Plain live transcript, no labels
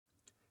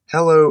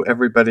Hello,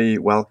 everybody.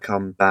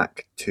 Welcome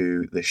back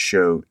to the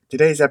show.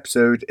 Today's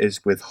episode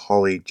is with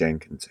Hollie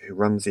Jenkins, who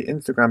runs the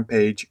Instagram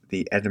page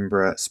The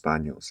Edinburgh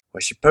Spaniels,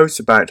 where she posts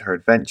about her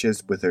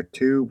adventures with her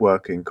two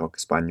working Cocker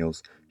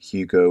Spaniels,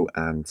 Hugo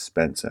and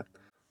Spencer.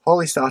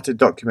 Hollie started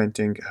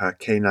documenting her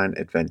canine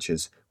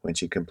adventures when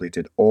she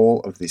completed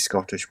all of the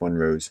Scottish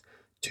Munros,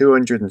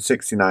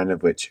 269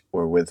 of which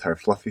were with her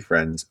fluffy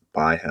friends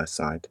by her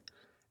side.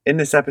 In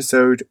this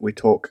episode, we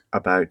talk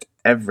about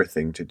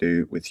everything to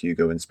do with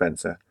Hugo and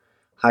Spencer.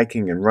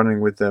 Hiking and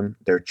running with them,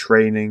 their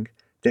training,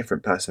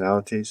 different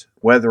personalities,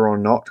 whether or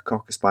not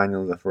Cocker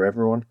Spaniels are for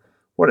everyone,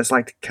 what it's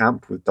like to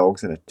camp with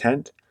dogs in a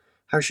tent,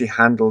 how she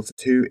handles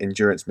two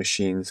endurance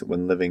machines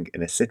when living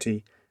in a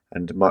city,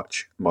 and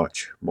much,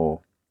 much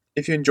more.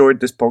 If you enjoyed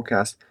this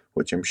podcast,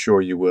 which I'm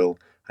sure you will,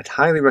 I'd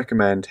highly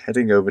recommend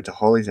heading over to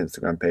Hollie's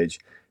Instagram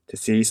page to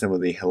see some of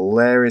the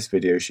hilarious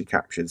videos she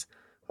captures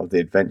of the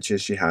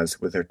adventures she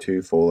has with her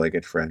two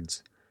four-legged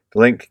friends. The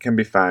link can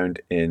be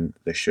found in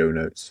the show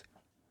notes.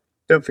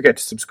 Don't forget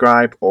to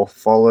subscribe or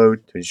follow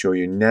to ensure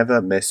you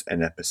never miss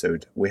an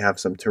episode. We have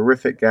some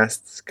terrific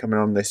guests coming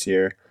on this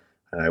year,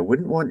 and I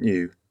wouldn't want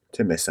you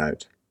to miss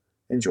out.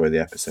 Enjoy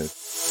the episode.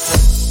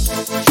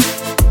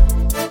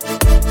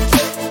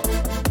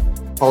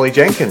 Hollie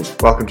Jenkins,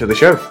 welcome to the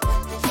show.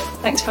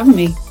 Thanks for having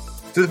me.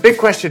 So the big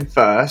question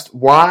first,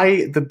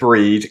 why the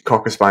breed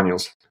Cocker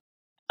Spaniels?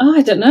 Oh,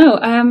 I don't know.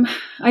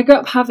 I grew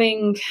up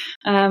having,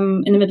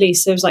 in the Middle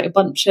East, there was like a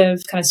bunch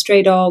of kind of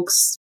stray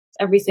dogs,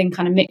 everything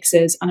kind of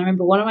mixes. And I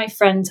remember one of my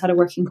friends had a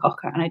working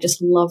cocker and I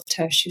just loved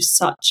her. She was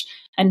such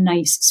a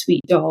nice,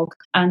 sweet dog.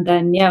 And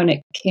then, when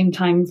it came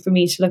time for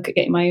me to look at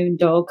getting my own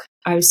dog,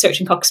 I was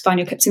searching Cocker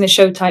Spaniel, kept seeing the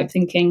show type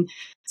thinking,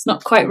 it's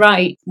not quite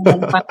right. And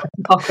then I found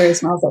working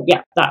cockers and I was like,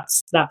 yeah,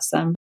 that's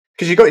them.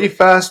 Because you got your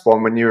first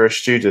one when you were a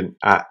student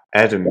at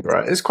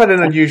Edinburgh. It's quite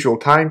an unusual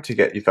time to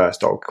get your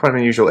first dog, quite an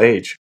unusual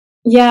age.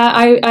 Yeah,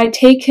 I'd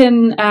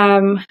taken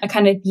a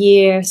kind of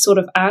year sort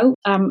of out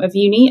of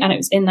uni, and it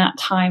was in that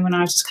time when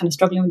I was just kind of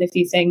struggling with a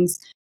few things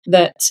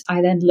that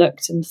I then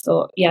looked and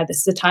thought, yeah, this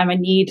is the time I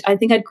need. I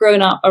think I'd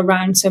grown up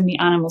around so many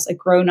animals. I'd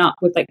grown up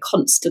with like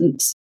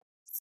constant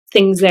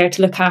things there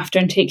to look after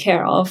and take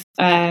care of,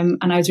 and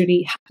I was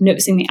really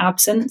noticing the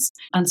absence,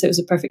 and so it was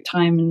a perfect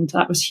time, and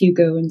that was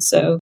Hugo. And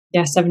so,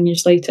 yeah, 7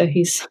 years later,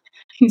 he's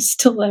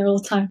still there all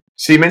the time.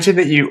 So you mentioned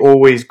that you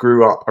always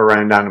grew up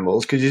around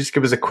animals. Could you just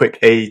give us a quick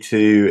A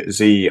to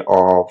Z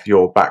of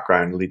your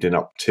background leading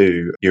up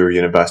to your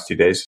university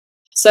days?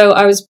 So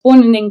I was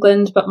born in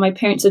England, but my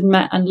parents had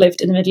met and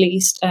lived in the Middle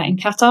East in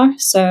Qatar.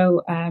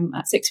 So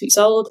at 6 weeks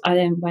old, I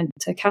then went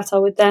to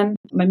Qatar with them.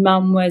 My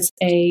mum was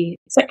a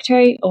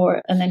secretary,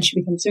 and then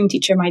she became a swimming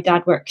teacher. My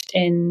dad worked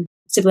in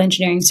civil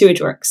engineering sewage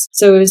works.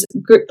 So it was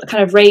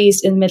kind of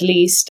raised in the Middle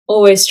East,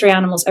 always stray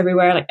animals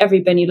everywhere. Like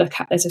every bin you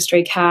look at, there's a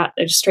stray cat,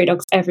 there's stray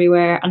dogs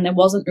everywhere. And there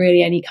wasn't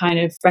really any kind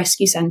of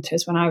rescue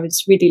centres when I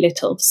was really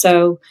little.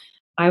 So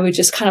I would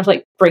just kind of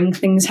like bring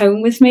things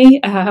home with me.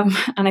 And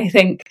I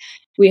think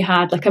we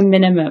had like a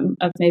minimum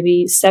of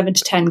maybe 7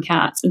 to 10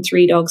 cats and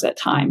 3 dogs at a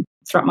time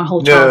throughout my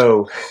whole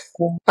childhood.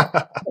 No.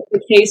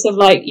 The case of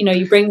like,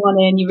 you bring one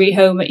in, you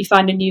rehome it, you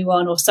find a new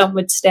one, or some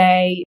would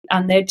stay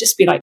and they'd just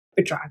be like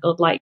bedraggled,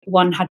 like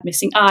one had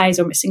missing eyes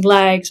or missing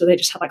legs, or they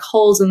just had like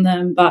holes in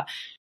them. But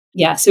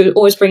yeah, so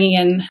always bringing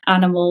in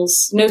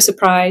animals, no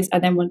surprise. I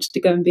then wanted to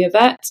go and be a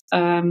vet,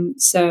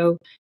 so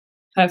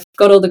I've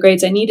got all the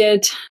grades I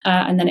needed,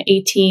 and then at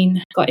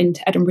 18 got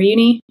into Edinburgh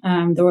Uni,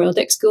 the Royal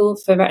Dick School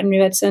for veterinary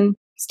medicine.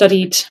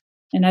 Studied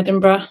in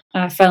Edinburgh,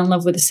 fell in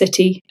love with the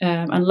city,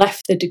 and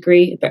left the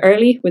degree a bit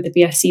early with the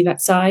BSc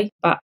Vet Sci,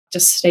 but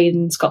just stayed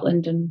in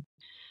Scotland, and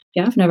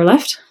yeah, I've never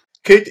left.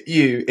 Could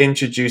you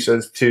introduce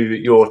us to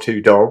your two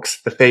dogs,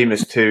 the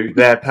famous two,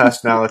 their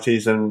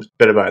personalities and a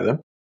bit about them?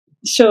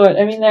 Sure.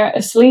 I mean, they're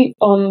asleep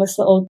on this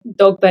little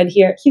dog bed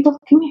here. Hugo,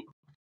 come here.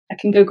 I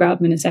can go grab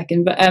them in a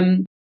second. But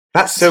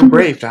that's so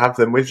brave to have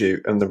them with you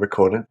in the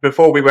recording.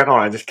 Before we went on,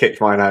 I just kicked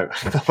mine out.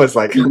 I was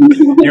like,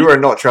 you are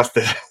not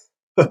trusted.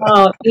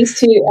 Oh, these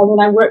two, I mean,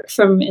 I work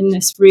from in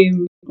this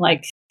room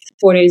like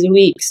 4 days a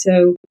week.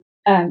 So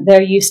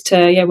they're used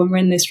to, when we're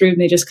in this room,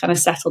 they just kind of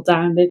settle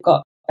down. They've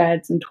got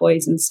beds and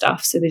toys and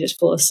stuff, so they just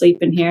fall asleep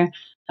in here,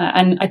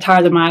 and I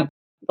tire them out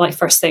like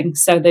first thing,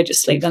 so they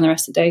just sleep then the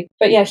rest of the day.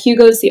 But yeah,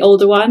 Hugo's the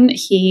older one.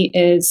 He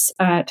is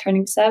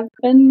turning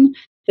 7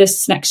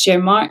 this next year,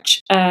 March,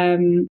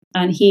 and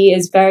he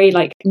is very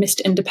like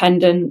Mr.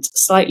 Independent,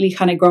 slightly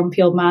kind of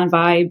grumpy old man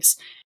vibes.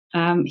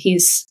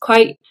 He's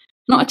quite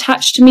not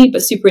attached to me,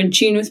 but super in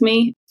tune with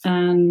me.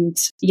 And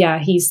yeah,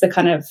 he's the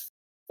kind of,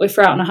 if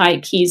we're out on a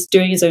hike, he's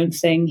doing his own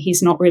thing.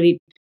 He's not really,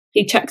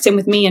 he checks in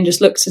with me and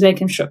just looks to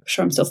make sure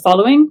I'm still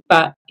following,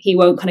 but he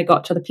won't kind of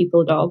got to other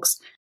people's dogs.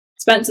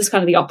 Spencer's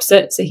kind of the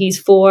opposite. So he's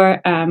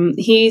 4.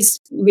 He's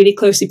really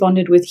closely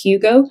bonded with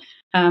Hugo,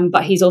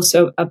 but he's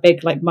also a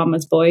big like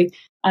mama's boy.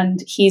 And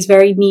he's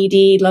very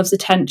needy, loves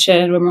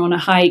attention. When we're on a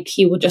hike,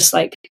 he will just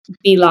like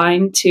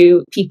beeline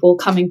to people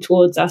coming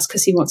towards us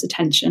because he wants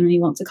attention and he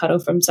wants a cuddle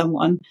from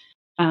someone.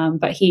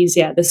 But he's,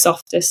 the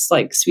softest,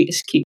 like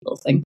sweetest, cute little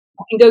thing.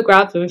 I can go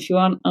grab them if you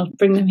want. I'll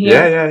bring them here.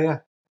 Yeah.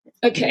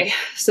 Okay,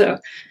 so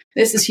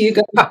this is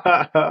Hugo.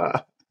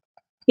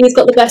 He's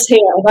got the best hair.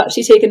 I've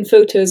actually taken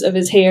photos of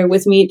his hair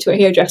with me to our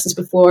hairdressers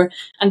before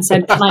and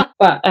said, "Can I?"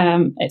 But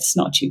it's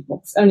not cheap.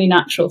 It's only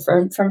natural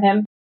from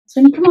him.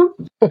 So come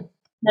on.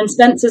 And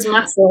Spencer's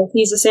massive.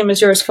 He's the same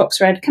as yours,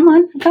 Fox Red. Come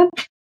on, come.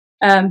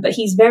 But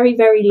he's very,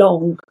 very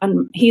long,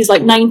 and he's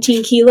like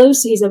 19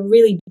 kilos. So he's a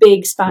really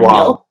big spaniel.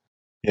 Wow.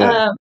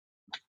 Yeah.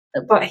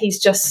 But he's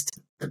just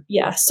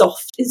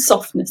soft. His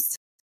softness,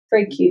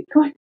 very cute.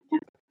 Come on.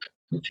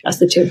 Yeah. That's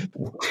the two.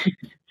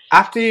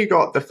 After you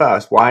got the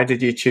first, why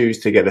did you choose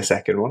to get a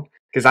second one?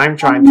 Because I'm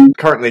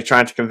currently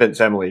trying to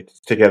convince Emily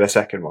to get a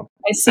second one.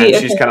 I see.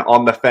 And she's kind of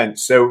on the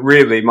fence. So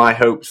really, my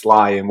hopes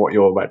lie in what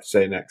you're about to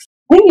say next.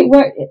 I think it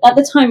worked. At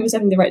the time, it was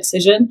having the right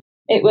decision.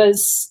 It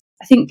was,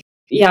 I think,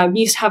 I'm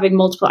used to having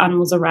multiple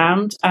animals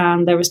around.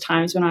 And there was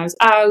times when I was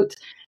out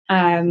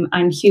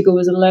and Hugo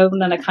was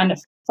alone and I kind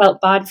of felt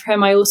bad for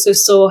him. I also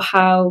saw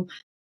how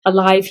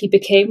alive he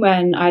became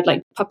when I'd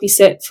like puppy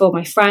sit for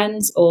my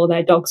friends or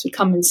their dogs would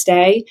come and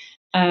stay.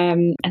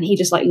 And he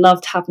just like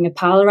loved having a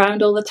pal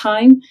around all the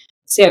time.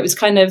 So it was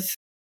kind of,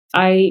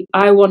 I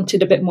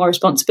wanted a bit more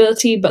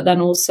responsibility, but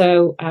then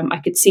also I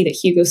could see that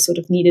Hugo sort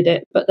of needed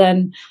it. But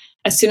then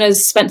as soon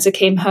as Spencer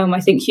came home,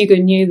 I think Hugo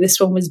knew this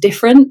one was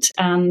different.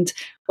 And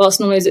whilst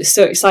normally I was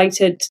so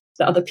excited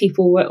that other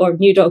people or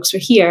new dogs were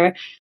here,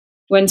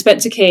 when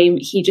Spencer came,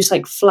 he just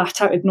like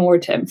flat out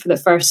ignored him for the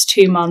first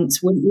 2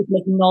 months, wouldn't even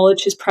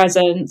acknowledge his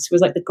presence,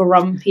 was like the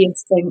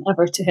grumpiest thing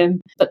ever to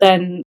him. But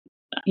then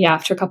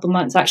after a couple of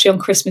months, actually on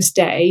Christmas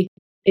Day,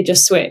 it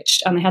just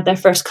switched and they had their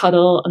first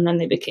cuddle and then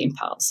they became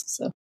pals.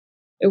 So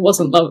it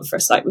wasn't love at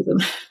first sight with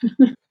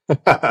them.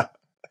 Because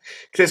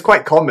it's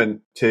quite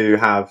common to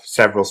have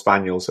several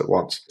spaniels at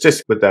once,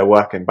 just with their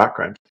work and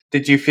background.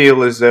 Did you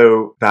feel as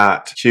though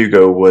that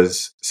Hugo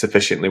was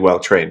sufficiently well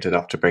trained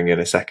enough to bring in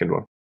a second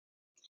one?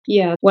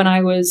 Yeah, when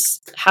I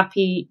was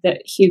happy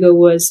that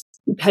Hugo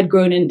had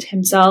grown into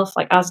himself,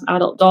 like as an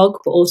adult dog,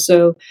 but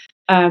also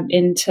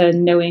into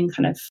knowing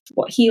kind of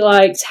what he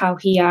likes, how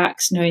he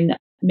acts,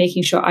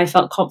 making sure I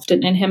felt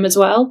confident in him as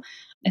well.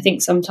 I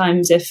think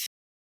sometimes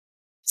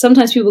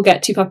people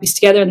get two puppies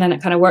together and then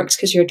it kind of works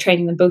because you're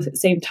training them both at the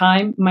same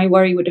time. My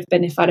worry would have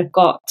been if I'd have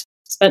got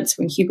Spencer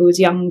when Hugo was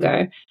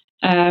younger,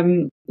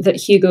 that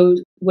Hugo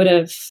would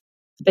have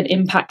been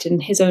impacted in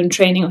his own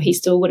training, or he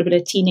still would have been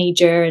a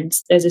teenager and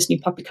there's this new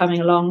puppy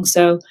coming along.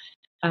 So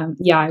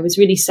I was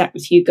really set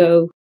with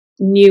Hugo,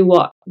 knew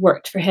what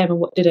worked for him and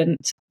what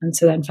didn't, and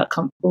so then felt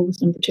comfortable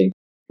with number 2.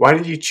 Why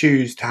did you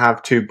choose to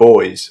have 2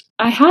 boys?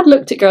 I had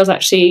looked at girls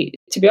actually.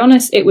 To be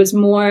honest, it was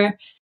more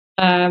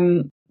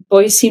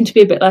boys seem to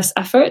be a bit less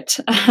effort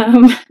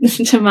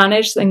to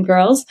manage than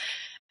girls.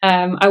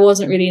 I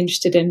wasn't really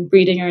interested in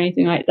breeding or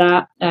anything like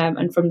that,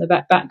 and from the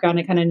background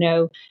I kind of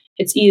know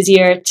it's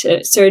easier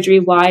to surgery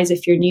wise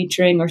if you're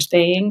neutering or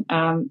spaying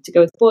to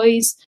go with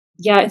boys.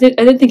 I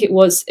didn't think it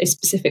was a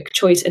specific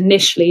choice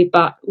initially,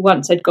 but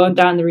once I'd gone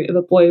down the route of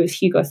a boy with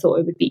Hugo, I thought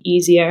it would be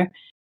easier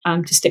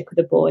to stick with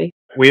a boy.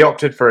 We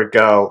opted for a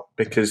girl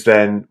because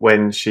then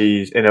when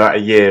she's in about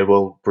a year,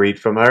 we'll breed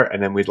from her,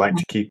 and then we'd like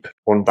to keep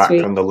one back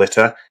from the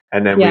litter,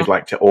 and then we'd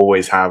like to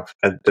always have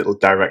a little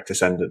direct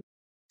descendant.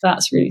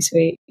 That's really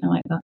sweet. I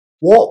like that.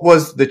 What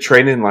was the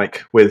training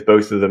like with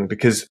both of them?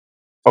 Because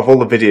of all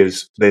the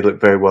videos, they look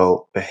very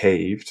well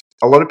behaved.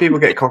 A lot of people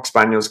get Cock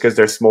Spaniels because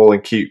they're small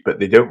and cute, but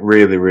they don't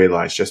really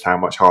realise just how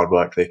much hard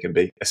work they can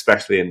be,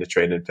 especially in the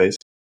training phase.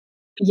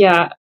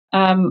 Yeah,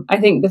 I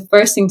think the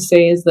first thing to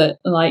say is that,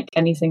 like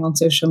anything on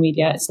social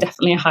media, it's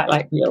definitely a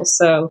highlight reel.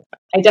 So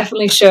I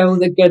definitely show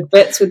the good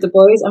bits with the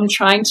boys. I'm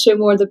trying to show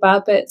more of the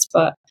bad bits,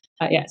 but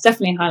it's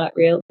definitely a highlight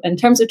reel. In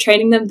terms of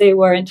training them, they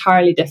were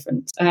entirely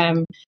different.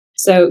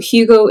 So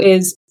Hugo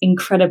is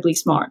incredibly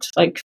smart,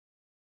 like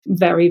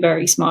very,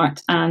 very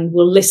smart, and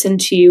will listen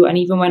to you. And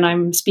even when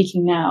I'm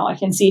speaking now, I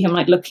can see him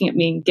like looking at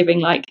me and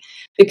giving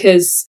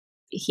because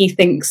he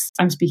thinks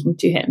I'm speaking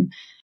to him.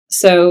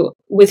 So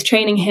with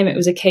training him, it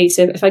was a case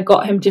of if I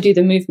got him to do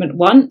the movement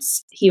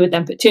once, he would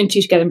then put 2 and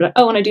 2 together and be like,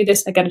 oh, when I do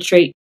this, I get a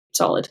treat,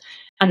 solid.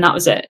 And that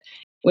was it.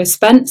 With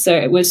Spencer,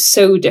 it was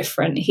so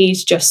different.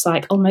 He's just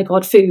like, oh my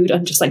God, food,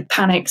 and just like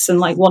panics and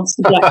like wants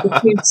to get the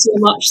food so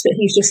much that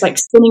he's just like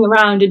spinning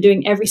around and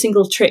doing every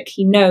single trick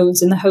he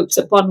knows in the hopes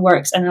that one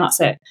works, and that's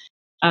it.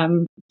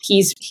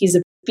 He's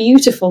a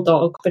beautiful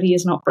dog, but he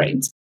is not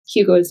brains.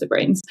 Hugo is the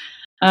brains.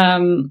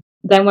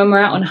 Then when we're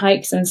out on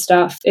hikes and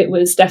stuff, it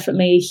was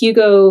definitely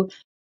Hugo.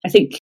 I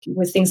think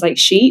with things like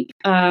sheep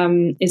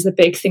is the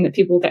big thing that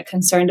people get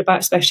concerned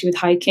about, especially with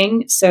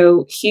hiking.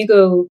 So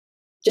Hugo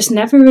just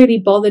never really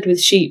bothered with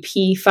sheep.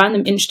 He found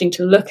them interesting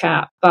to look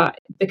at, but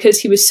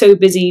because he was so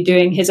busy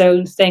doing his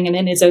own thing and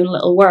in his own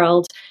little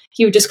world,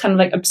 he would just kind of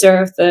like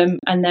observe them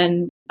and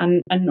then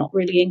and not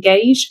really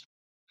engage.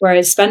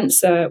 Whereas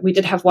Spencer, we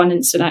did have one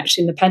incident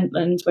actually in the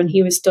Pentland when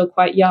he was still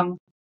quite young,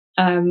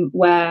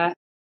 where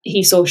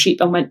he saw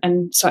sheep and went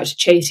and started to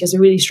chase. He has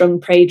a really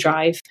strong prey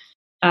drive.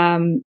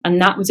 And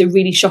that was a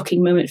really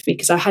shocking moment for me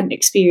because I hadn't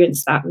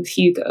experienced that with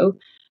Hugo.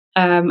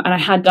 And I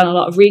had done a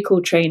lot of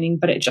recall training,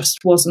 but it just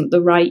wasn't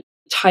the right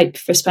type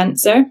for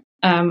Spencer.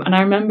 And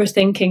I remember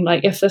thinking,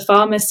 like, if the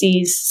farmer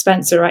sees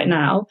Spencer right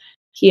now,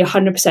 he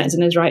 100% is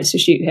in his rights to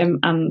shoot him,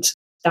 and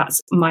that's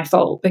my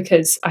fault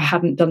because I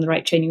hadn't done the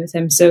right training with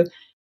him. So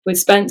with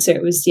Spencer,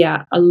 it was,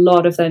 a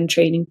lot of then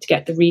training to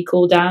get the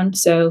recall down.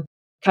 So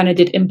kind of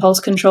did impulse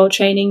control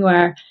training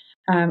where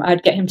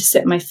I'd get him to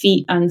sit at my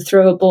feet and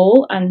throw a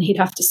ball, and he'd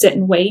have to sit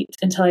and wait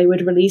until I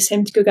would release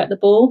him to go get the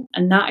ball.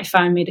 And that I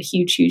found made a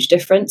huge, huge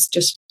difference,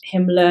 just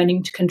him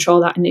learning to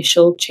control that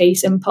initial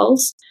chase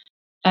impulse.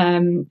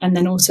 And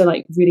then also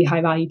like really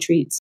high value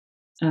treats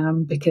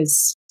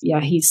because,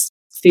 he's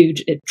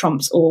food, it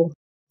trumps all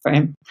for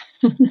him.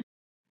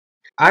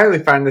 I only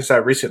found this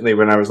out recently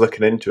when I was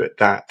looking into it,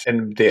 that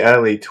in the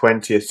early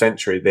 20th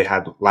century, they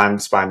had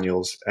land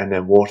spaniels and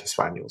then water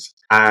spaniels.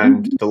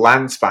 And the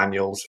land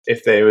spaniels,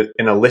 if they were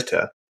in a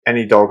litter,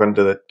 any dog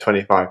under the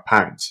 25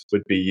 pounds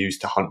would be used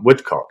to hunt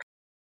woodcock.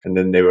 And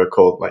then they were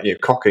called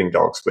cocking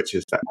dogs, which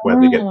is where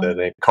they get the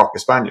name cocker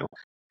spaniel.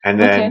 And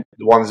then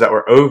the ones that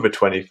were over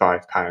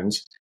 25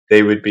 pounds,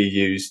 they would be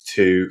used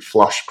to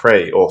flush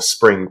prey or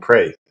spring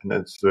prey. And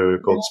then they were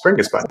called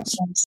Springer spaniels.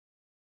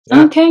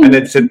 Yeah. Okay. And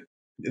then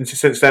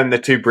since then, the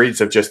two breeds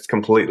have just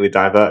completely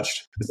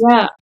diverged.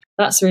 Yeah,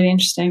 that's really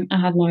interesting.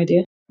 I had no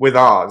idea. With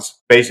ours,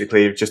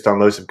 basically, you've just done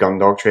loads of gun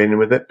dog training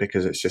with it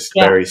because it's just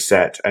very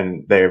set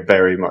and they're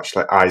very much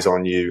like eyes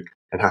on you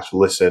and have to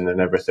listen and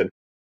everything.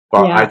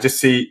 But I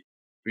just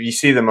you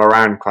see them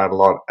around quite a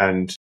lot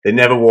and they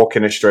never walk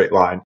in a straight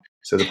line.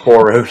 So the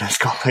poor owner's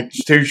got like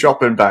 2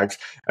 shopping bags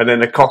and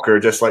then a cocker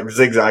just like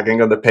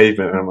zigzagging on the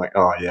pavement. And I'm like,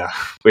 oh yeah,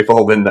 we've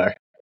all been there.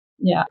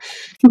 Yeah.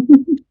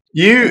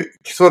 You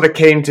sort of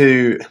came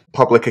to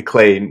public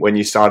acclaim when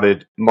you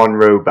started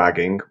Monroe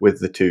bagging with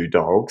the 2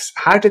 dogs.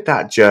 How did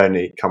that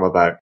journey come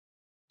about?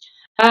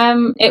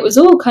 It was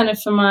all kind of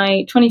for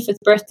my 25th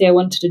birthday. I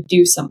wanted to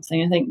do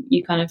something. I think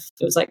it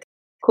was like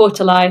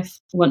quarter life,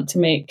 want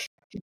to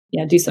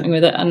do something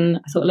with it. And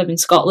I thought, I live in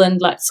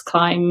Scotland, let's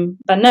climb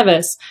Ben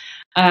Nevis.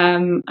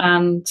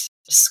 And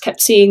just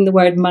kept seeing the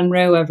word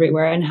Monroe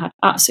everywhere and had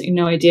absolutely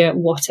no idea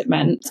what it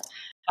meant.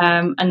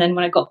 And then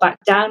when I got back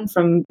down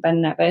from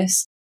Ben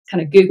Nevis,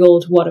 kind of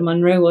Googled what a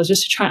Monroe was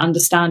just to try and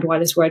understand why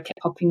this word kept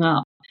popping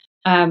up.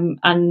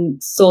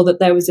 And saw that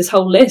there was this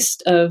whole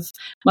list of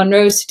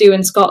Monroes to do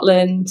in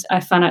Scotland. I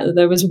found out that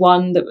there was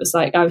one that was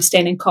like, I was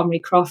staying in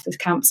Comrie Croft, this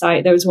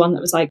campsite. There was one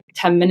that was like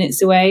 10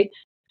 minutes away.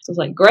 So I was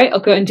like, great, I'll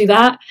go and do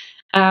that.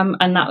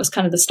 And that was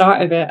kind of the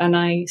start of it. And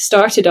I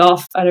started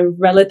off at a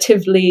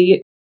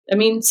relatively,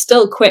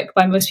 still quick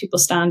by most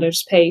people's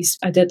standards pace.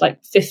 I did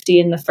like 50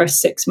 in the first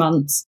 6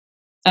 months.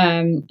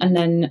 And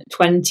then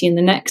 20 in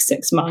the next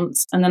 6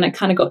 months. And then I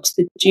kind of got to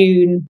the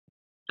June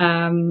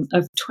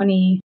of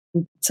 20,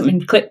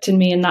 something clicked in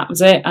me and that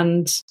was it.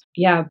 And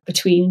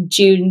between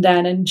June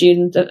then and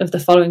June of the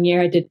following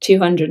year, I did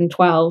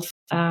 212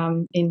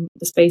 in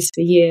the space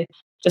of a year,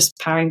 just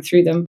powering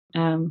through them.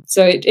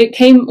 So it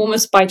came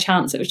almost by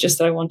chance. It was just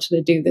that I wanted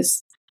to do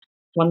this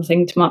one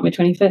thing to mark my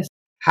 25th.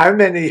 How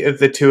many of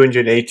the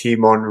 280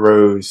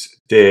 Monroes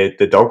did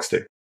the dogs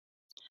do?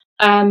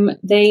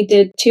 They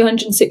did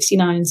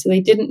 269, so they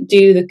didn't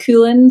do the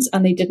Coolins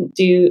and they didn't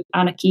do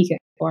Anakiga,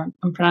 or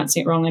I'm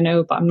pronouncing it wrong, I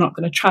know, but I'm not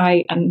going to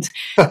try and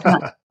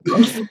but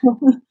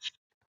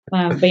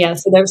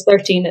so there was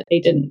 13 that they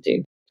didn't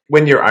do.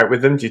 When you're out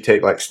with them, do you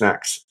take like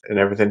snacks and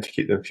everything to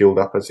keep them fueled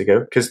up as they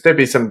go? Because there'd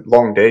be some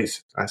long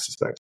days, I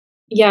suspect.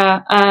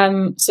 Yeah,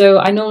 so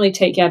I normally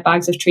take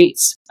bags of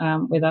treats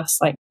with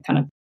us, like kind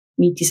of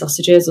meaty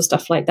sausages or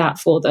stuff like that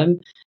for them.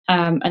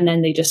 And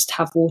then they just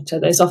have water.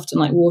 There's often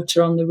like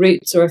water on the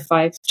routes, or if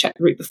I've checked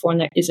the route before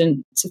and there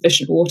isn't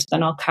sufficient water,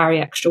 then I'll carry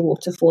extra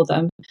water for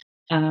them.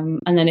 And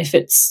then if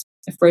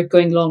we're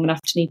going long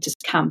enough to need to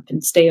camp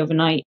and stay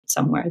overnight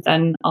somewhere,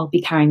 then I'll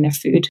be carrying their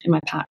food in my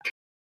pack.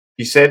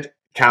 You said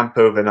camp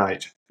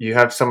overnight. You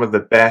have some of the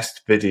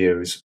best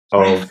videos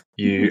of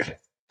you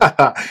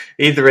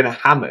either in a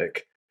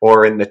hammock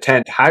or in the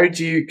tent. How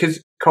do you,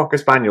 because Cocker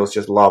Spaniels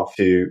just love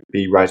to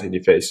be right in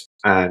your face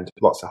and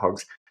lots of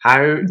hugs.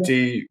 How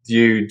do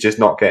you just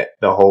not get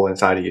the whole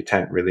inside of your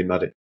tent really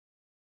muddy?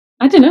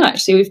 I don't know,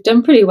 actually. We've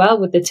done pretty well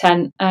with the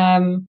tent.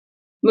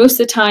 Most of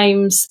the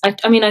times, I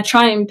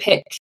try and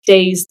pick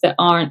days that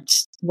aren't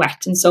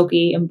wet and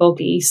soggy and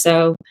boggy.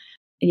 So,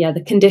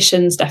 the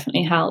conditions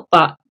definitely help.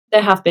 But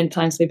there have been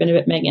times they've been a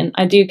bit minging.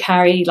 I do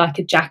carry like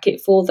a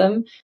jacket for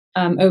them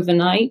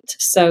overnight.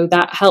 So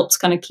that helps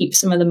kind of keep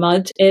some of the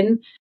mud in.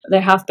 But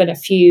there have been a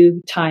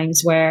few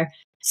times where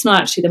it's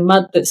not actually the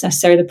mud that's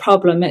necessarily the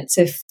problem. It's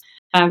if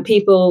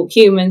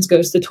humans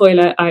go to the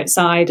toilet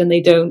outside and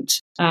they don't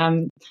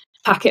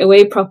pack it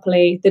away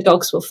properly, the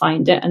dogs will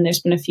find it. And there's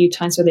been a few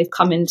times where they've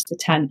come into the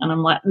tent and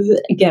I'm like,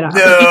 get out.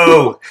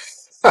 No!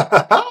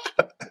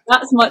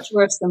 That's much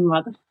worse than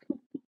mud.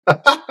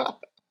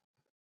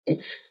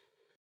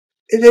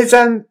 It is,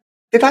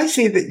 did I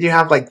see that you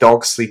have like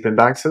dog sleeping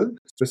bags for them?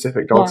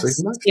 Specific dog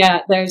sleeping bags? Yeah,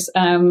 there's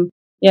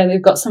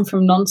they've got some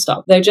from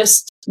Nonstop. They're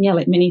just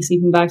like mini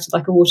sleeping bags with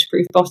like a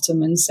waterproof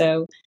bottom, and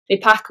so they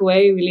pack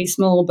away really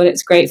small, but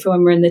it's great for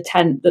when we're in the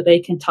tent that they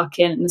can tuck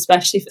in, and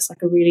especially if it's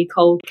like a really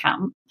cold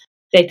camp,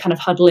 they kind of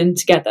huddle in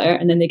together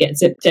and then they get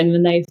zipped in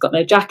and they've got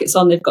their jackets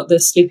on, they've got the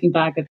sleeping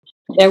bag, and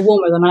they're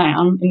warmer than I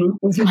am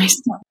with my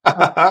stuff.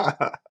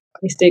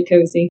 They stay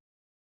cozy.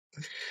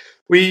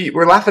 We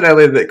were laughing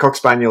earlier that Cocker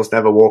Spaniels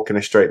never walk in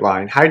a straight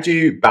line. How do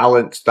you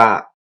balance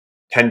that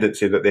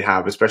tendency that they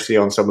have, especially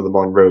on some of the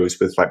Monroes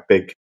with like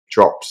big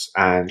drops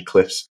and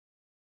cliffs?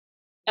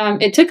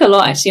 It took a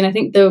lot, actually, and I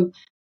think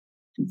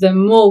the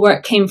more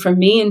work came from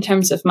me in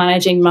terms of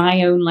managing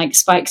my own like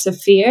spikes of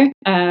fear,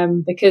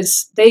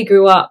 because they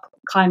grew up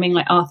climbing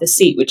like Arthur's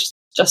Seat, which is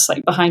just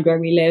like behind where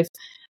we live,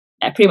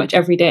 pretty much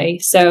every day.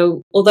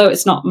 So although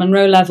it's not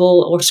Monroe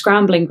level or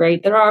scrambling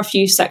grade, there are a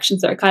few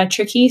sections that are kind of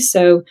tricky.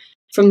 So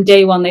from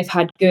day one, they've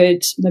had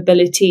good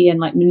mobility and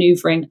like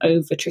maneuvering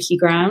over tricky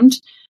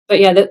ground. But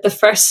yeah, the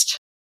first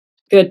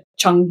good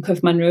chunk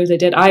of Monroes I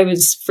did, I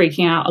was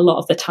freaking out a lot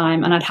of the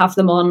time, and I'd have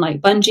them on like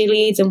bungee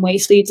leads and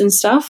waist leads and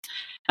stuff.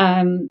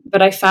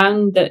 But I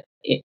found that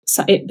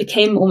it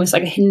became almost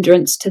like a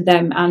hindrance to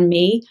them and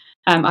me.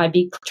 I'd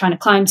be trying to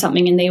climb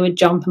something and they would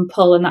jump and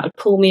pull, and that would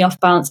pull me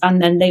off balance,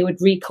 and then they would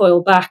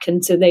recoil back,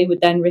 and so they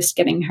would then risk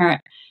getting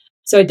hurt.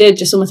 So I did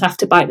just almost have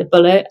to bite the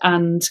bullet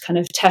and kind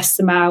of test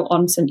them out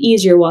on some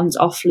easier ones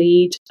off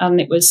lead. And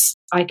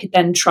I could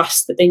then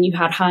trust that they knew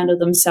how to handle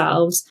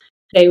themselves.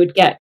 They would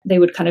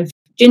kind of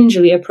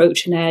gingerly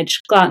approach an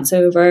edge, glance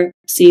over,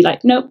 see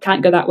like, nope,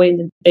 can't go that way, and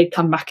then they'd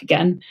come back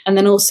again. And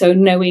then also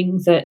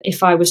knowing that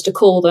if I was to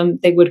call them,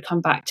 they would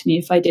come back to me.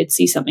 If I did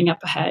see something up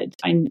ahead,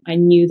 I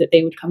knew that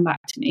they would come back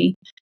to me.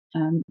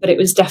 But it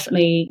was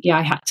definitely,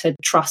 I had to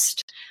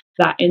trust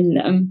that in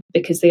them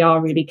because they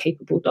are really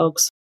capable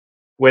dogs.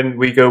 When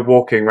we go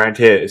walking around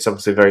here, it's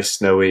obviously very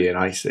snowy and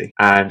icy.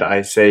 And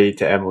I say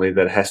to Emily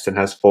that Heston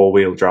has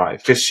 4-wheel drive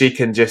because she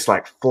can just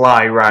like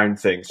fly around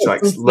things. She's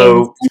like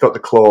slow, she's got the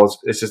claws.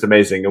 It's just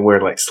amazing. And we're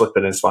like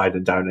slipping and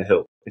sliding down a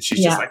hill. And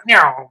she's just like,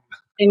 no.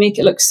 They make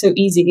it look so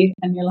easy.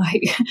 And you're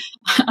like,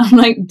 I'm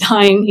like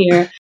dying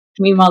here.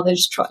 Meanwhile, they're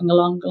just trotting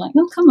along. They're like,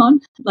 oh, come on.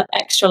 Like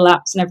extra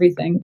laps and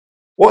everything.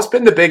 What's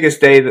been the biggest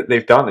day that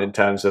they've done in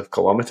terms of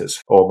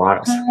kilometres or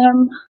miles?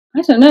 I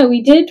don't know.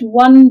 We did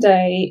one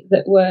day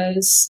that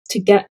was to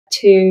get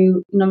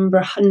to number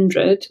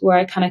 100, where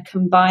I kind of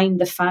combined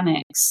the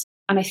Fanics.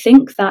 And I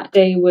think that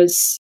day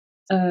was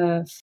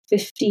 42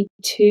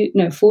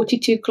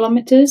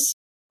 kilometres.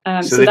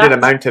 So they did a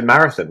mountain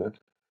marathon then?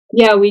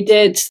 Yeah, we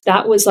did.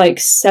 That was like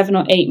 7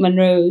 or 8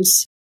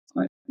 Monroes.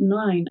 Or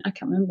 9, I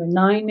can't remember.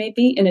 9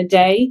 maybe in a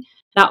day.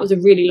 That was a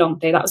really long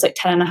day. That was like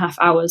 10 and a half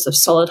hours of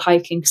solid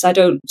hiking because I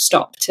don't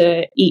stop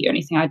to eat or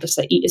anything. I just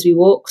like eat as we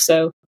walk.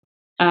 So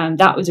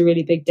that was a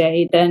really big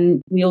day.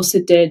 Then we also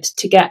did,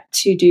 to get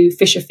to do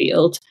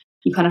Fisherfield,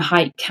 you kind of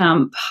hike,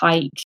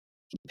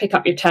 pick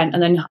up your tent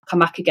and then come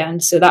back again.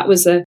 So that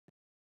was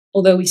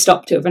although we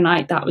stopped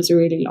overnight, that was a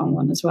really long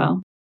one as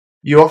well.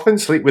 You often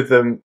sleep with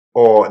them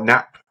or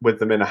nap with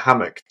them in a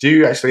hammock. Do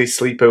you actually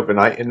sleep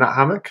overnight in that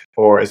hammock,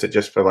 or is it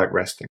just for like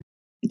resting?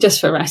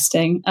 Just for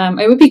resting.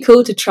 It would be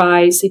cool to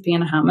try sleeping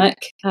in a hammock,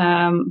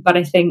 but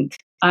I think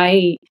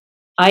I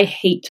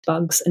hate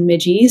bugs and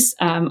midges.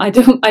 I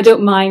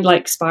don't mind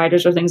like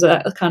spiders or things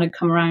like that kind of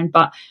come around,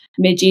 but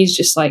midges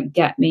just like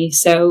get me.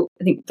 So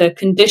I think the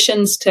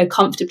conditions to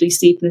comfortably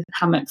sleep in a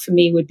hammock for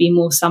me would be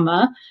more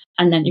summer,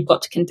 and then you've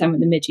got to contend with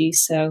the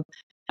midges. So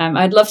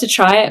I'd love to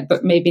try it,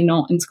 but maybe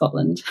not in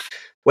Scotland.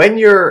 When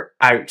you're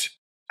out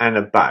and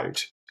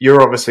about,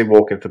 you're obviously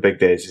walking for big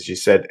days, as you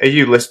said. Are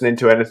you listening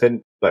to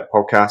anything like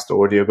podcasts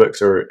or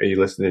audiobooks, or are you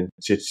listening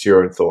to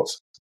your own thoughts?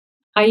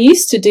 I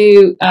used to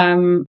do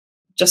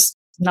just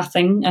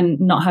nothing and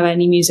not have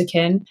any music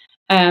in.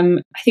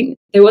 I think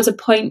there was a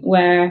point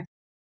where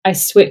I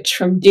switched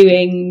from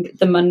doing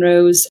the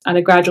Monroes at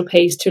a gradual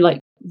pace to like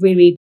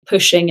really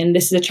pushing, and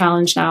this is a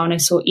challenge now, and I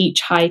saw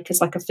each hike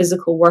as like a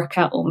physical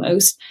workout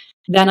almost.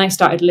 Then I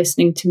started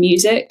listening to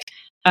music,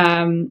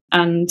 and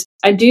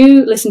I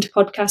do listen to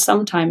podcasts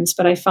sometimes,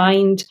 but I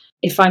find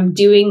if I'm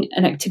doing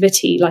an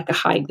activity like a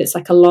hike that's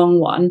like a long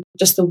one,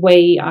 just the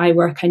way I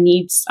work, I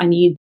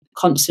need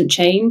constant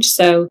change.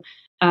 So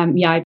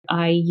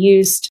I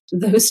used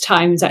those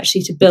times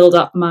actually to build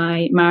up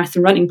my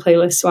marathon running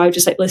playlist. So I would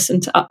just like listen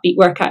to upbeat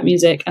workout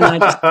music, and I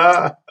just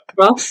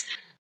cross.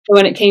 So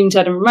when it came to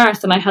Edinburgh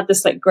Marathon, I had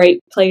this like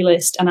great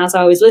playlist, and as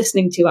I was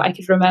listening to it, I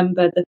could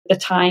remember the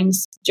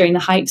times during the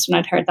hikes when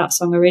I'd heard that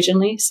song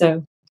originally.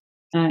 So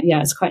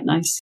it's quite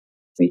nice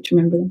for you to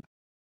remember them.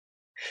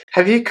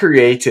 Have you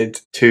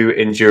created 2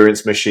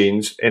 endurance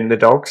machines in the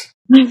dogs?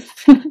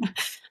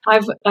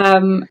 I've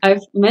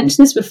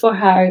mentioned this before,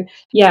 how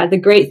the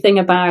great thing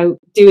about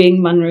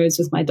doing Monroes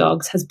with my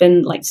dogs has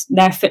been like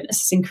their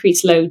fitness has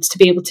increased loads to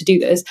be able to do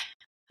this.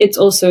 It's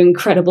also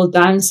incredible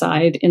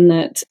downside in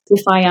that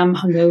if I am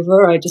hungover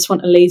or I just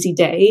want a lazy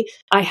day,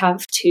 I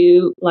have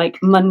 2 like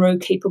Monroe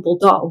capable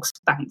dogs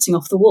bouncing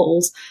off the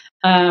walls.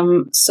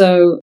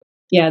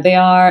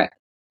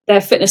 Their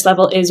fitness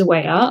level is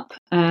way up,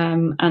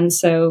 and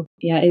so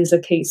it is a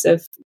case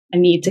of I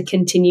need to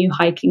continue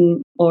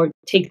hiking or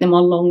take them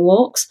on long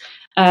walks.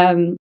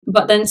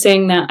 But then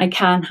saying that, I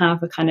can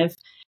have a kind of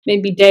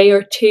maybe day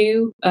or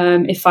two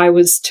if I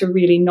was to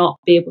really not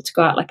be able to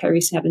go out. Like I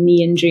recently had a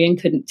knee injury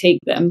and couldn't take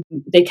them.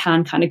 They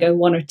can kind of go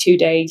 1 or 2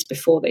 days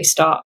before they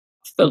start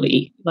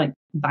fully like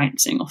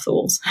bouncing off the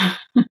walls.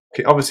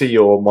 Okay, obviously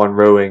you're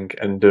Monroeing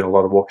and doing a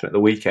lot of walking at the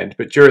weekend,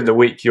 but during the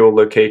week you're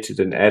located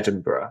in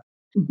Edinburgh.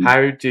 Mm-hmm.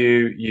 How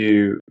do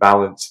you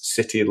balance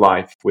city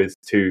life with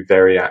 2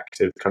 very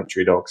active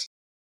country dogs?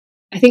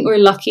 I think we're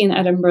lucky in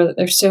Edinburgh that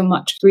there's so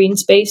much green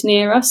space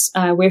near us.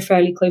 We're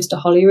fairly close to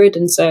Holyrood,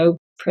 and so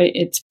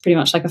it's pretty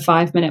much like a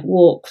 5-minute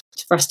walk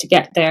for us to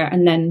get there.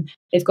 And then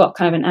they've got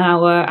kind of an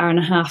hour and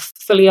a half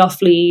fully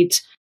off lead,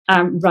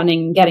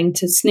 running, getting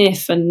to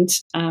sniff and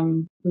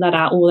let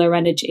out all their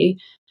energy.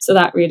 So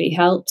that really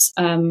helps.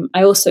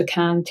 I also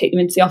can take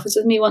them into the office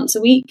with me once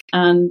a week.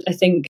 And I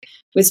think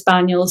with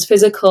Spaniels,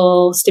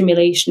 physical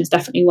stimulation is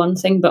definitely one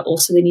thing, but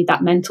also they need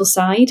that mental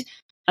side.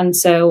 And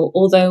so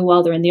although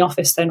while they're in the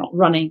office, they're not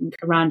running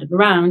around and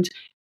around,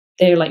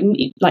 they're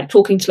like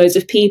talking to loads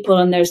of people,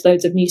 and there's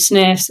loads of new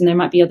sniffs, and there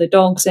might be other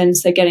dogs in.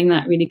 So they're getting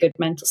that really good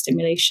mental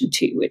stimulation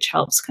too, which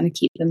helps kind of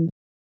keep them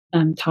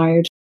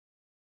tired.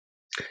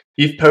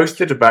 You've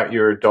posted about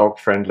your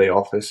dog-friendly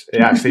office. It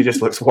actually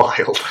just looks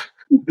wild.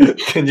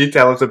 Can you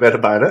tell us a bit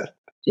about it?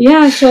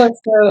 Yeah, sure.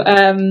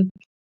 So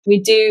we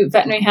do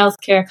veterinary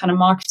healthcare kind of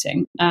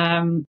marketing,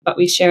 but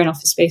we share an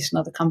office space with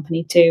another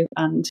company too.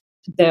 And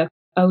the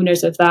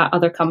owners of that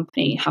other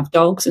company have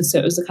dogs, and so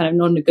it was a kind of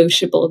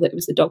non-negotiable that it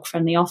was a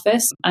dog-friendly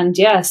office. And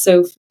yeah,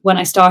 so when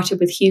I started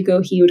with Hugo,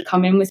 he would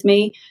come in with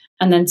me,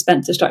 and then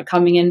Spencer started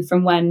coming in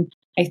from when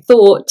I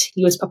thought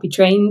he was puppy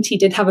trained. He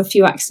did have a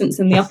few accidents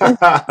in the office,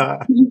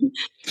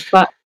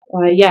 but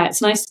yeah,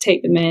 it's nice to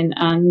take them in,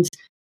 and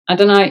I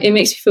don't know, it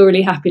makes me feel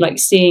really happy, like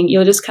seeing,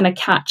 you'll just kind of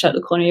catch out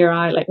the corner of your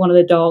eye, like one of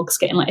the dogs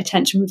getting like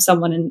attention from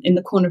someone in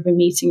the corner of a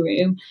meeting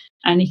room,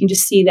 and you can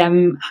just see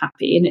them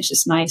happy, and it's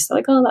just nice. They're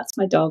like, oh, that's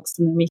my dogs,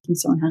 and they're making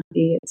someone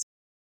happy. It's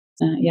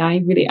yeah,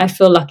 I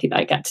feel lucky that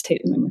I get to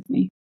take them in with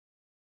me.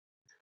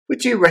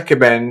 Would you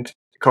recommend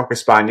Cocker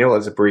Spaniel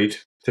as a breed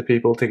to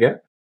people to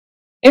get?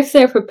 If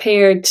they're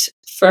prepared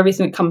for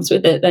everything that comes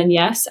with it, then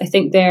yes. I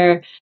think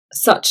they're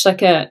such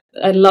like I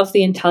love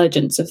the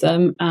intelligence of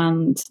them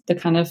and the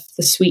kind of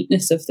the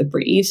sweetness of the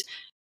breed.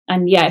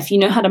 And yeah, if you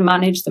know how to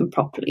manage them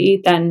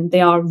properly, then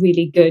they are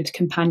really good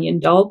companion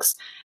dogs.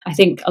 I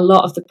think a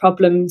lot of the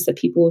problems that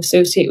people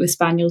associate with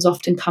Spaniels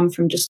often come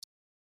from just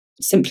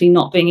simply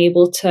not being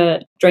able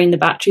to drain the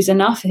batteries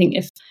enough. I think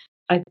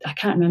I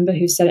can't remember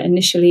who said it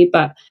initially,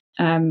 but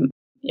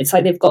it's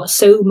like they've got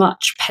so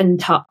much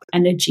pent up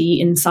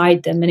energy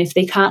inside them. And if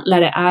they can't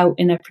let it out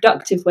in a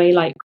productive way,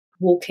 like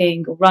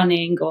walking or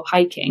running or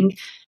hiking,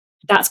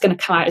 that's going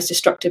to come out as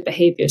destructive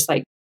behaviors,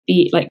 like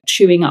be like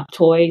chewing up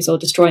toys or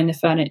destroying the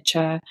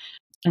furniture.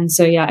 And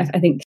so yeah, I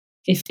think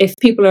if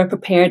people are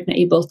prepared and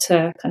able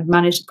to kind of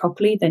manage it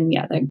properly, then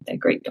yeah, they're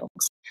great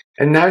dogs.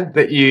 And now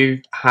that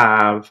you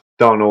have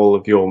done all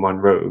of your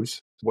Monroes,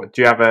 what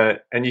do you have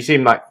and you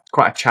seem like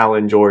quite a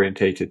challenge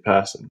orientated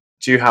person,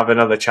 do you have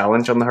another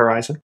challenge on the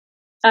horizon?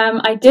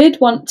 I did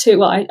want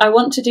to, I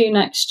want to do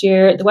next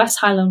year the West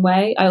Highland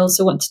Way. I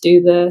also want to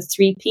do the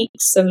 3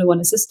 Peaks, solo one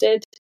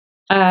assisted.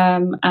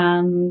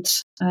 And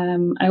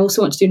I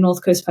also want to do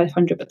North Coast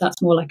 500, but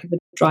that's more like a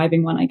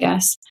driving one, I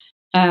guess.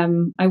 I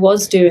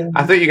thought you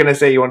were going to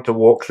say you want to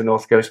walk the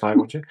North Coast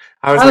 500.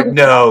 I was like,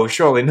 no,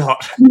 surely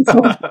not.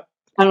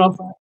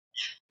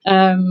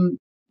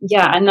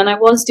 Yeah, and then I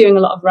was doing a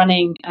lot of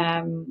running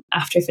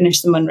after I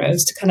finished the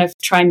Monroes to kind of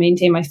try and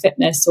maintain my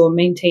fitness or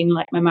maintain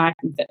like my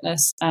marathon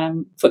fitness.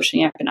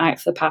 Fortunately, I've been out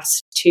for the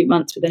past 2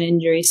 months with an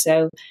injury,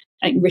 so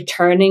I think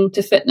returning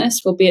to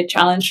fitness will be a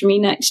challenge for me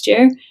next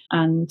year.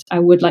 And I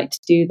would like to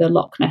do the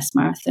Loch Ness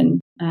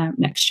Marathon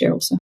next year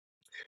also.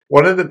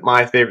 One of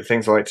my favourite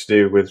things I like to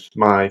do with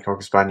my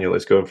Cocker Spaniel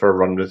is go for a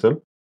run with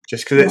them,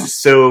 just because it's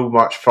so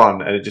much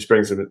fun and it just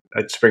brings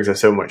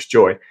us so much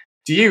joy.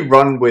 Do you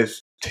run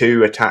with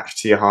 2 attached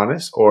to your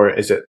harness, or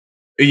is it?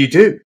 Oh, you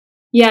do.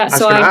 Yeah. I was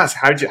going to ask,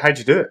 how'd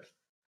you do it?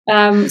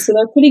 So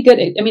they're pretty good.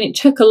 I mean, it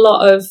took a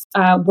lot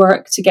of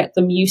work to get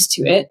them used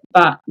to it,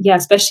 but yeah,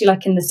 especially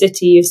like in the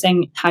city, you're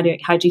saying how do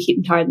you keep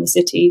them tired in the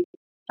city?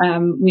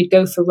 We'd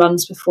go for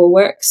runs before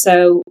work,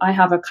 so I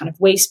have a kind of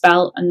waist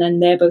belt, and then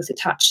they're both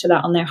attached to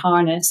that on their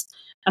harness.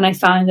 And I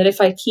found that if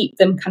I keep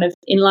them kind of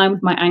in line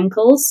with my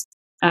ankles,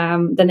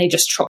 then they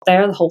just trot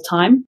there the whole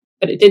time.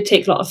 But it did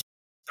take a lot of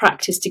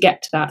practice to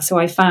get to that. So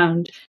I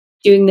found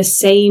doing the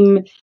same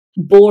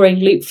boring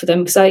loop for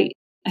them, because I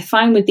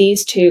find with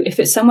these 2, if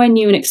it's somewhere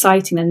new and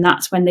exciting, then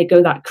that's when they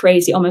go that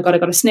crazy, oh my God, I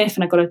got to sniff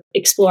and I got to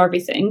explore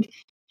everything.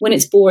 When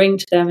it's boring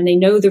to them and they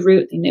know the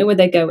route, they know where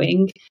they're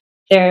going,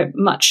 they're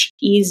much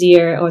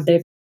easier, or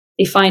they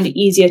find it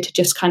easier to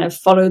just kind of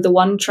follow the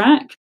one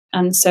track.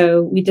 And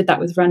so we did that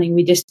with running.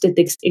 We just did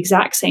the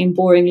exact same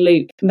boring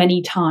loop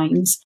many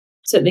times,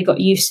 so that they got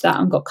used to that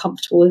and got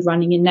comfortable with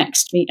running in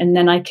next to me, and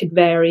then I could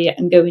vary it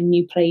and go in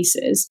new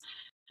places.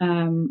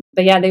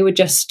 But yeah, we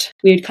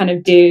would kind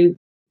of do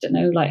don't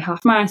know, like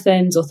half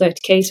marathons or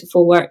 30Ks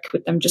before work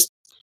with them just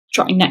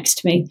trotting next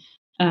to me.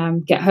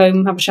 Get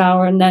home, have a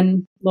shower, and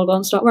then log on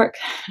and start work.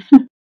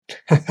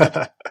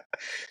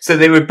 So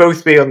they would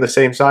both be on the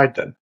same side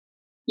then?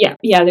 Yeah,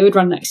 they would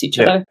run next to each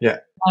other. Yeah.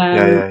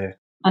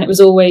 And it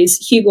was always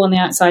Hugo on the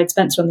outside,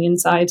 Spencer on the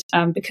inside,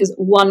 because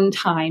one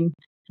time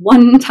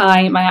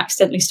I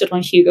accidentally stood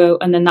on Hugo,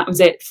 and then that was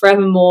it.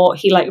 Forevermore,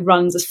 he like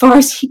runs as far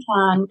as he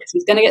can because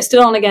he's going to get stood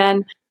on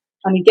again,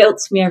 and he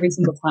guilts me every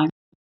single time.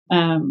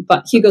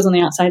 But Hugo's on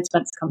the outside,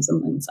 Spencer comes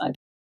on the inside.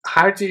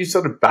 How do you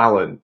sort of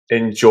balance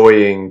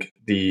enjoying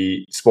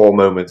the small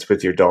moments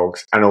with your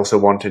dogs and also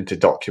wanting to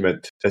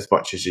document as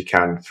much as you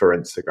can for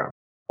Instagram?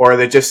 Or are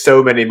there just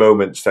so many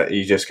moments that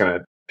you just kind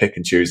of pick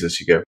and choose as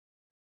you go?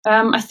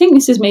 I think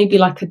this is maybe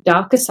like a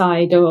darker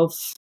side of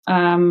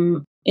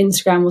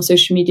Instagram or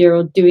social media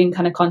or doing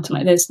kind of content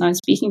like this. And I was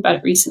speaking about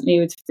it recently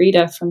with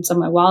Frida from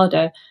Somewhere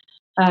Wilder.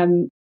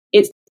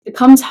 It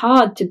becomes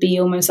hard to be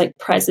almost like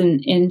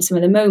present in some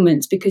of the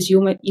moments because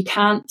you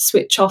can't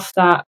switch off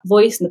that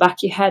voice in the back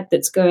of your head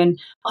that's going,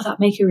 oh, that'd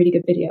make a really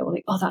good video. Or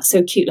like, oh, that's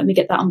so cute. Let me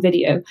get that on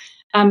video.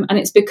 And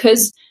it's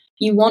because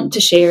you want to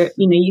share it.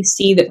 You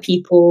see that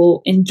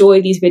people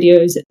enjoy these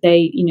videos, that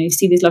they, you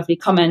see these lovely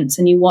comments,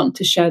 and you want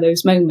to share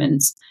those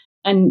moments.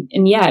 And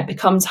yeah, it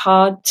becomes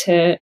hard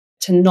to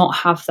not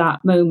have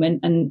that moment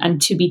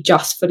and to be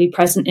just fully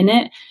present in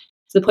it,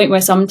 to the point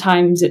where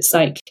sometimes it's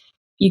like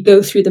you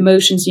go through the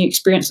motions and you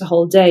experience the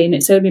whole day, and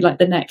it's only like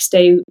the next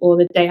day or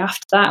the day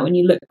after that when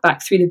you look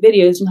back through the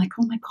videos and like,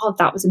 oh my God,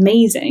 that was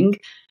amazing.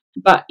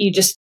 But you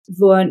just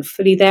weren't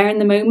fully there in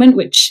the moment,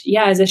 which,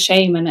 yeah, is a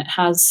shame. And it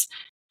has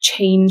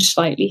changed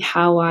slightly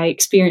how I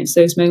experience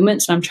those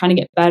moments. And I'm trying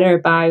to get better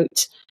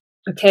about,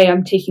 okay,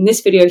 I'm taking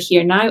this video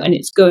here now and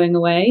it's going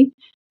away.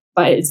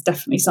 But it's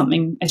definitely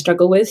something I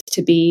struggle with,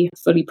 to be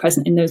fully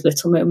present in those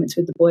little moments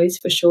with the boys,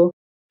 for sure.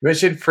 You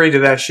mentioned Frida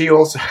there. She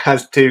also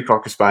has 2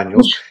 Cocker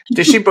Spaniels.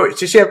 Does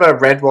she have a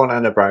red one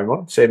and a brown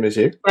one, same as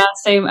you? Yeah,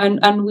 same.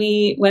 And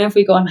we, whenever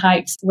we go on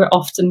hikes, we're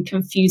often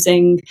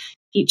confusing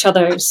each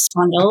other's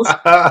Spaniels.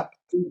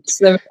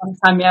 So there was one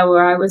time,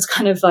 where I was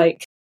kind of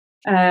like,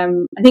 I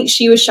think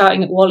she was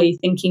shouting at Wally,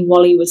 thinking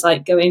Wally was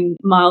like going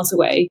miles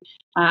away.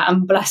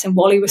 And bless him,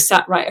 Wally was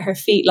sat right at her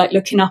feet, like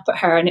looking up at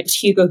her, and it was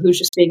Hugo who was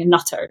just being a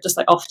nutter, just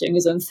like off doing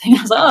his own thing.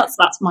 I was like, oh,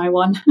 that's my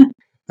one.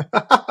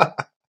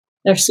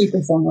 They're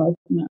super fun.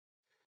 Yeah.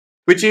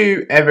 Would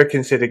you ever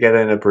consider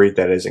getting a breed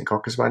that isn't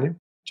Cocker Spaniel,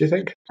 do you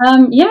think?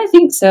 Yeah, I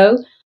think so.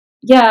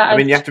 Yeah. I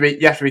mean, you have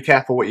to be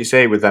careful what you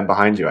say with them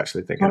behind you,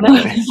 actually, thinking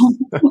about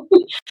it.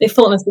 They've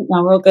fallen asleep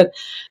now, we're all good.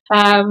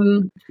 Yeah,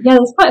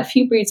 there's quite a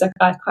few breeds I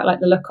quite like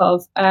the look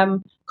of.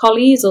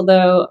 Collies,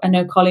 although I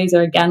know collies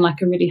are, again,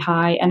 like a really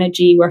high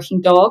energy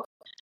working dog.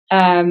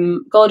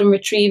 Golden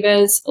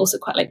retrievers, also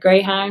quite like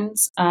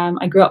greyhounds.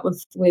 I grew up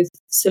with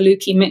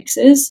Saluki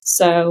mixes,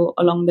 so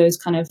along those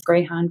kind of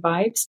greyhound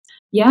vibes.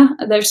 Yeah,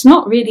 there's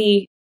not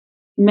really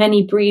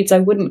many breeds I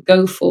wouldn't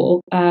go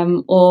for,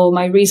 or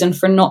my reason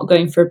for not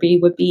going for a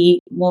breed would be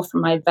more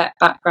from my vet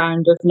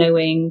background of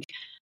knowing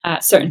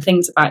certain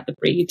things about the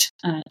breed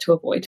to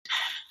avoid.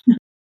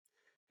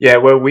 Yeah,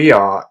 where we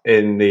are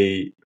in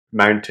the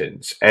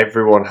mountains,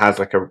 everyone has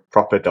like a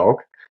proper dog.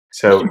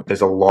 So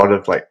there's a lot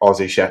of like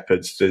Aussie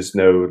Shepherds. There's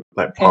no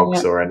like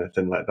pugs or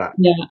anything like that.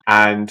 Yeah.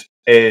 And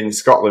in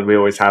Scotland, we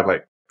always had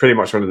like pretty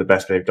much one of the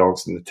best behaved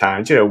dogs in the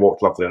town.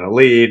 Walked lovely on a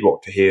lead,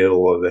 walked to heel,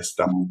 all of this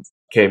stuff.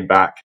 Came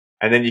back.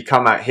 And then you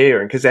come out here,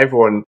 and because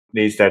everyone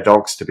needs their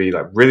dogs to be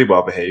like really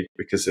well behaved,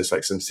 because there's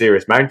like some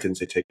serious mountains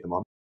they take them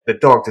on. The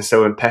dogs are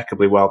so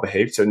impeccably well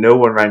behaved. So no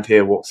one around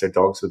here walks their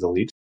dogs with a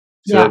lead.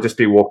 So they'll just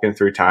be walking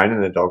through town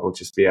and the dog will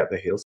just be at their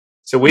heels.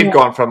 So we've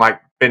gone from like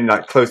being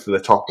like close to the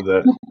top of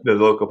the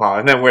local park,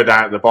 and then we're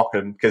down at the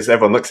bottom because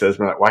everyone looks at us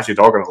and we're like, why's your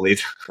dog on a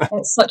lead?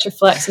 It's such a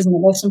flex, isn't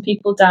it? There's some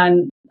people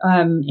down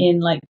in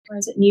like, where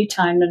is it,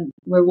 Newtown, and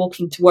we're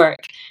walking to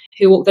work,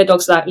 who walk their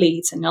dogs without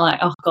leads, and you're like,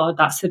 oh God,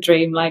 that's the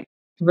dream. Like,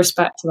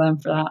 respect to them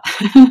for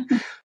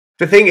that.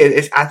 The thing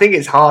is, I think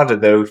it's harder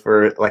though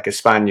for like a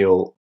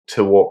spaniel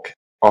to walk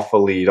off a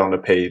lead on a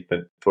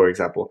pavement, for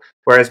example.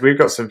 Whereas we've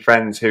got some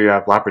friends who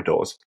have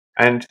Labradors,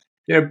 and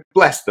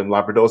bless them,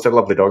 Labradors, they're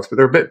lovely dogs, but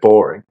they're a bit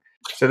boring.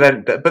 So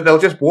then, but they'll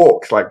just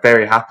walk like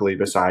very happily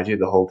beside you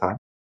the whole time.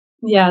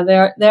 Yeah,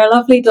 they're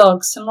lovely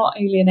dogs. So not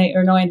alienate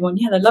or annoying one.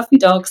 Yeah, they're lovely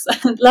dogs.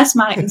 Less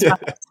manic than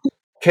Spaniels.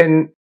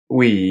 Can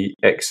we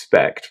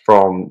expect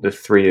from the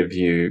 3 of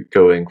you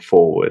going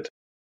forward?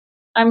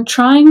 I'm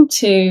trying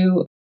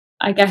to,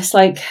 I guess,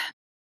 like,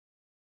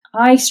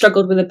 I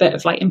struggled with a bit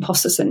of like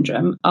imposter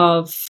syndrome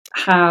of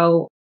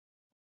how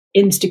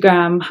my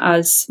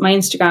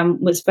Instagram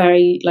was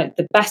very like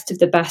the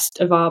best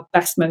of our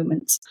best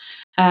moments.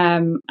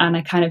 And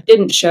I kind of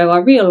didn't show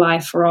our real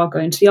life or our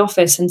going to the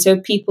office. And so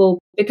people,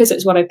 because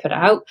it's what I put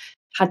out,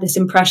 had this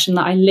impression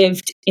that I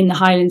lived in the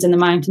Highlands and the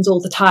mountains all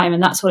the time.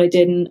 And that's what I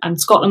did. And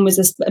Scotland was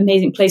this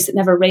amazing place that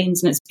never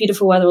rains and it's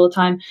beautiful weather all the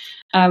time,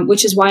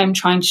 which is why I'm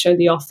trying to show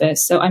the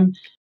office. So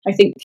I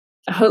think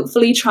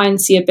hopefully try and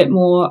see a bit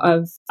more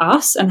of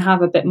us and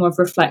have a bit more of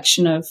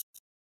reflection of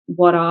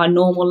what our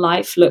normal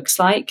life looks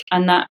like.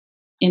 And that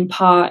in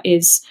part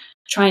is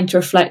trying to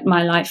reflect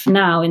my life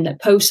now, in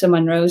that post the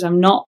Munros, I'm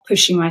not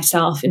pushing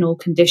myself in all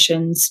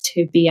conditions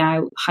to be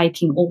out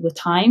hiking all the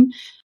time.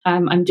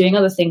 I'm doing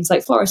other things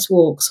like forest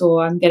walks,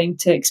 or I'm getting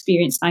to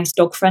experience nice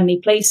dog friendly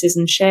places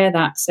and share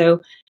that.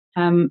 So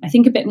I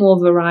think a bit more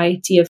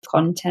variety of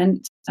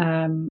content,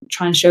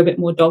 try and show a bit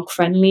more dog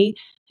friendly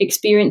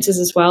experiences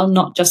as well,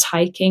 not just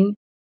hiking,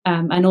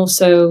 and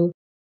also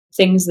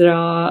things that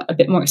are a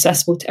bit more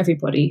accessible to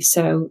everybody.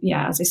 So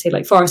yeah, as I say,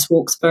 like forest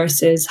walks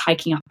versus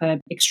hiking up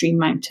an extreme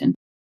mountain.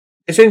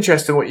 It's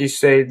interesting what you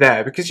say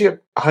there, because you have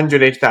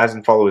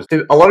 180,000 followers.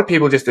 Do a lot of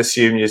people just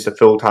assume you're just a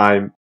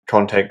full-time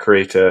content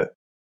creator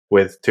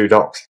with 2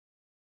 dogs?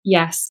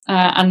 Yes,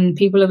 and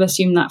people have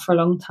assumed that for a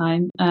long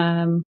time.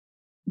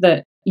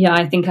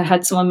 I think I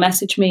had someone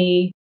message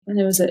me, when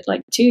was it,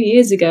 like 2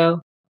 years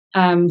ago,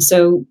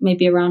 so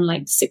maybe around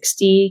like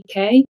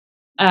 60k,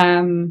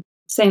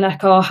 saying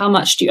like, oh, how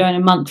much do you earn a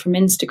month from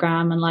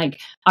Instagram? And like,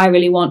 I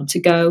really want to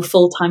go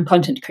full-time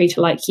content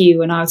creator like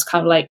you. And I was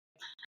kind of like,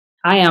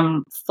 I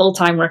am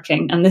full-time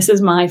working and this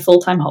is my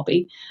full-time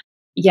hobby.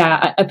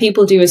 Yeah,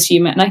 people do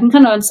assume it. And I can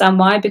kind of understand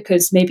why,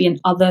 because maybe in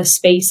other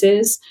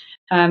spaces,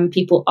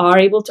 people are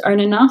able to earn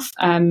enough.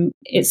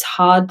 It's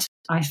hard,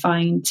 I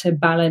find, to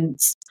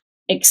balance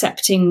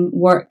accepting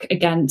work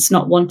against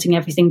not wanting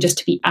everything just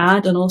to be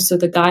ad. And also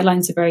the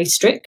guidelines are very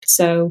strict.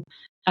 So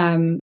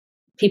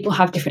people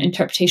have different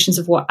interpretations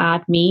of what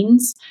ad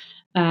means.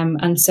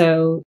 And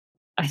so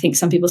I think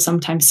some people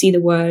sometimes see the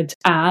word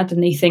ad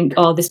and they think,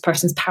 oh, this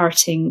person's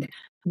parroting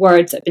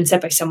words that have been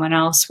said by someone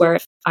else, where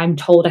if I'm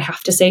told I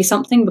have to say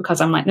something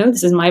because I'm like, no,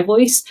 this is my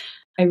voice.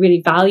 I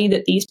really value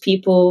that these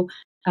people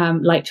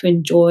like to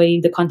enjoy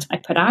the content I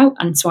put out.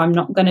 And so I'm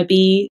not going to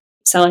be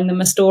selling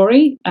them a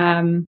story.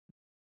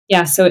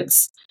 So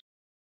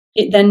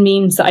it then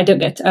means that I don't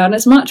get to earn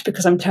as much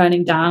because I'm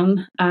turning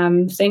down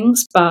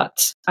things,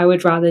 but I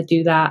would rather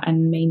do that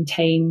and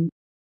maintain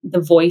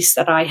the voice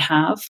that I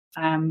have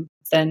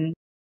than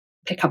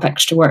pick up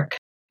extra work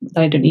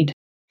that I don't need.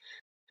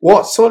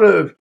 What sort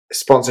of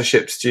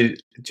sponsorships do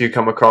you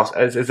come across?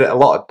 Is it a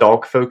lot of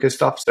dog focused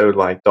stuff? So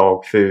like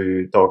dog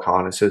food, dog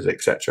harnesses,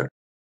 etc.?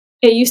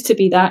 It used to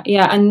be that,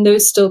 yeah, and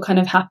those still kind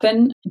of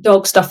happen.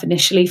 Dog stuff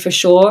initially, for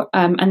sure.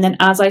 And then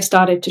as I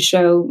started to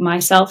show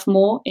myself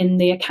more in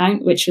the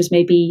account, which was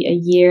maybe a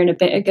year and a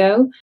bit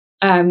ago,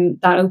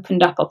 that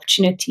opened up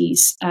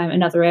opportunities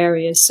in other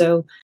areas.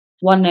 So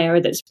one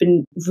area that's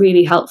been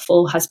really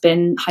helpful has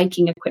been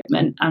hiking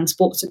equipment and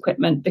sports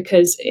equipment,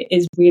 because it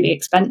is really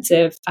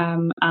expensive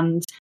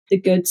and the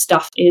good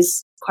stuff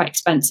is quite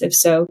expensive.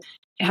 So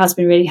it has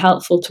been really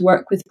helpful to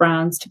work with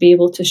brands to be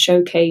able to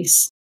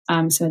showcase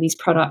some of these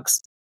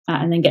products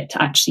and then get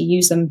to actually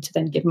use them to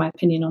then give my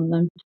opinion on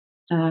them.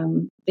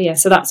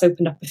 So that's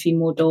opened up a few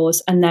more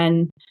doors. And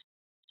then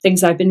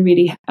things I've been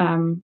really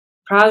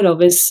proud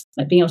of is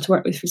like being able to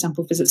work with, for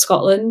example, Visit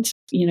Scotland.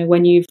 You know,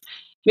 when you've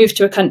moved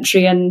to a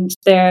country and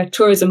their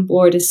tourism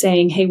board is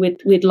saying, hey,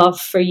 we'd love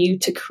for you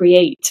to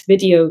create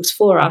videos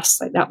for us,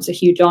 like that was a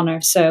huge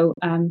honour. So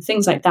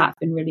things like that have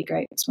been really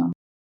great as well.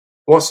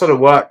 What sort of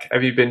work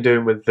have you been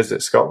doing with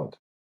Visit Scotland?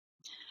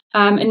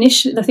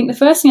 Initially, I think the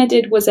first thing I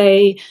did was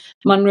a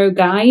Munro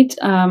guide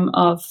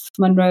of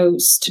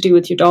Munros to do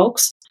with your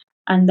dogs.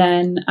 And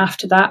then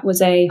after that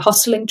was a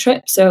hosteling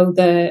trip. So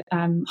the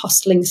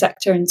hosteling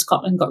sector in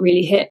Scotland got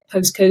really hit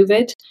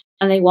post-COVID,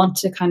 and they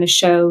wanted to kind of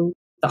show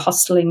that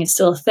hosteling is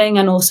still a thing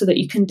and also that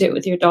you can do it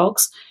with your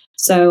dogs.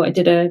 So I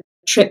did a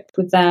trip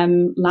with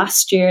them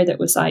last year that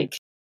was like a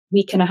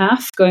week and a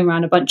half, going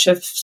around a bunch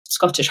of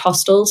Scottish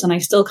hostels. And I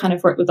still kind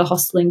of work with the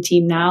hosteling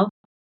team now,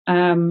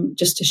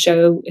 just to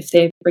show if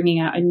they're bringing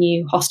out a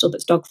new hostel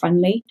that's dog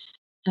friendly.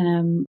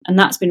 And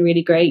that's been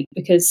really great,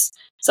 because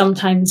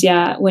sometimes,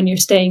 when you're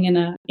staying in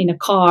a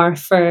car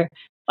for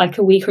like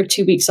a week or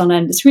 2 weeks on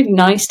end, it's really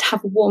nice to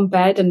have a warm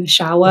bed and a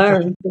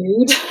shower and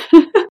food.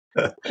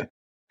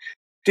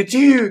 Did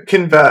you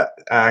convert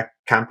a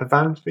camper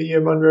van for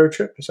your Munro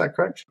trip? Is that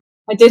correct?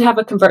 I did have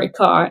a converted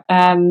car.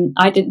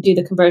 I didn't do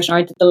the conversion.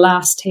 I did the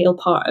last tail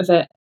part of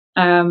it.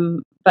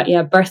 But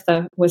yeah,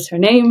 Bertha was her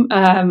name.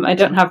 I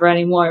don't have her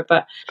anymore,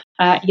 but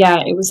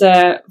it was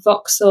a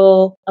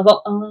Vauxhall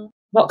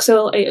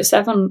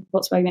 807,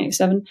 Volkswagen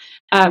 807.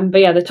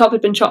 The top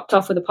had been chopped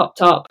off with a pop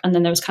top, and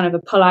then there was kind of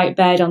a pull-out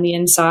bed on the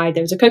inside.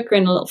 There was a cooker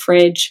and a little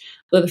fridge,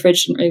 though the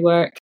fridge didn't really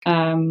work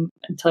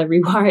until I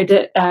rewired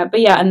it.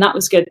 And that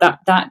was good.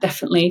 That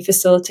definitely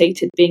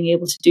facilitated being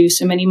able to do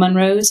so many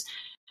Munros.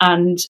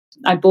 And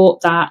I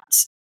bought that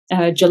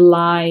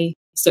July.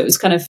 So it was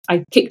kind of,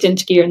 I kicked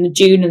into gear in the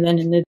June, and then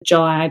in the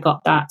July I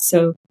got that.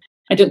 So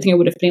I don't think I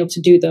would have been able to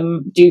do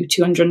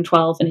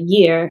 212 in a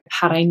year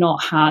had I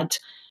not had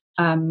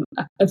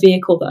a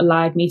vehicle that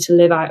allowed me to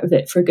live out of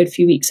it for a good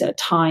few weeks at a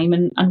time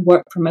and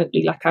work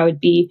remotely. Like I would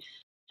be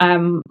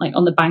like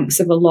on the banks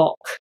of a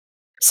loch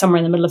somewhere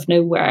in the middle of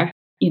nowhere,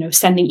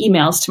 sending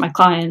emails to my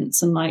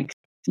clients and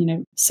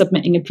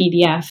submitting a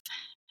PDF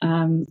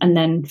and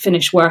then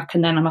finish work,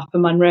 and then I'm up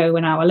in Munro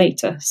an hour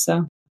later.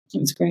 So it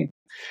was great.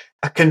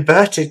 A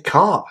converted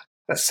car.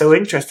 That's so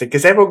interesting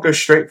because everyone goes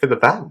straight for the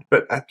van,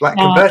 but like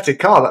converted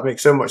car, that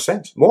makes so much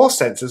sense. More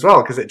sense as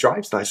well because it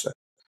drives nicer.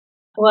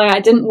 Well, I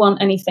didn't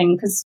want anything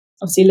because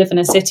obviously live in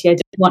a city. I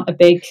didn't want a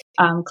big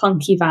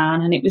clunky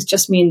van, and it was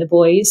just me and the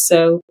boys.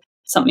 So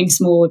something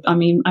small. I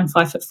mean, I'm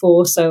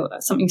 5'4", so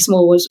something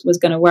small was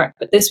going to work.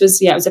 But this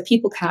was, it was a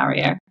people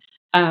carrier.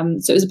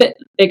 So it was a bit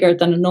bigger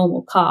than a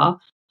normal car,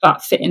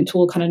 but fit into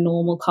all kind of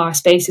normal car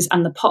spaces.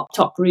 And the pop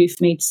top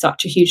roof made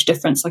such a huge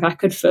difference. Like I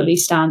could fully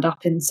stand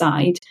up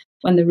inside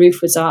when the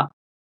roof was up.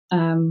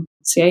 So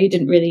you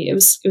didn't really. It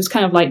was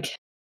kind of like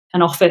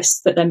an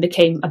office that then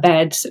became a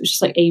bed. So it was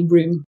just like a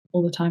room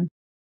all the time.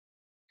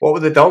 What were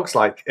the dogs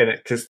like in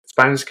it? Because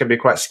Spaniels can be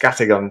quite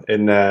scattergun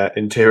in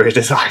interior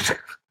design.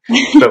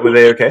 But were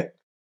they okay?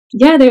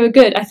 Yeah, they were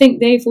good. I think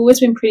they've always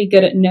been pretty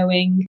good at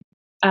knowing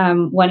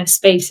when a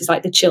space is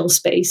like the chill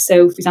space.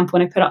 So, for example,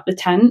 when I put up the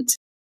tent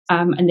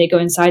and they go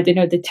inside, they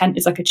know the tent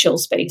is like a chill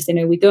space. They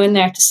know we go in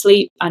there to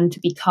sleep and to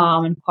be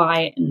calm and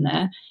quiet in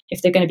there.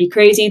 If they're going to be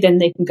crazy, then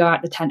they can go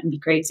out the tent and be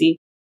crazy.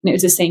 And it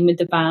was the same with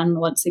the van.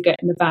 Once they get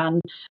in the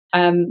van,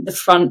 the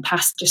front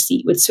passenger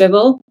seat would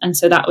swivel. And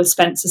so that was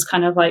Spencer's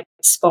kind of like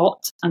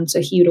spot. And so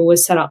he would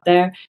always sit up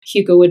there.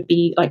 Hugo would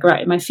be like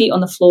right at my feet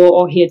on the floor,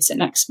 or he'd sit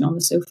next to me on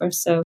the sofa.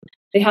 So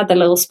they had their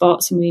little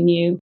spots and we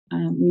knew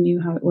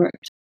how it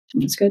worked.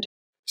 It was good.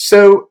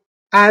 So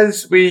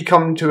as we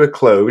come to a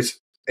close,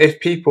 if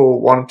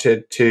people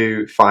wanted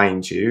to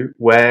find you,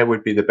 where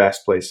would be the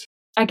best place?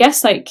 I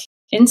guess like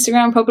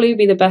Instagram probably would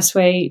be the best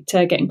way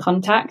to get in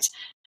contact.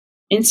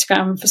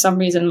 Instagram, for some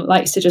reason,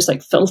 likes to just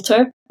like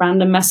filter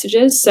random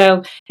messages.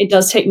 So it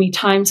does take me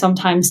time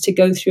sometimes to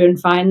go through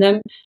and find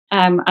them.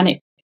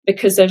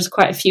 Because there's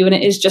quite a few and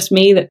it is just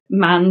me that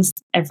mans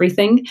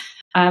everything.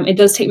 It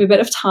does take me a bit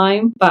of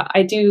time, but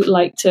I do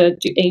like to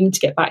aim to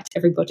get back to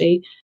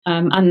everybody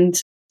and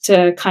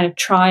to kind of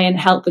try and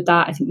help with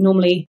that. I think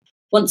normally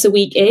once a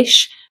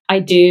week-ish, I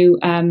do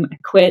a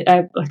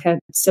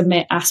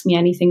submit Ask Me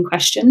Anything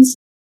questions.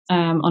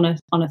 On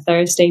a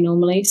Thursday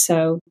normally,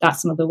 so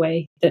that's another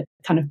way that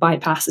kind of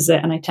bypasses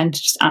it, and I tend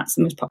to just answer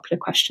the most popular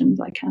questions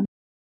I can.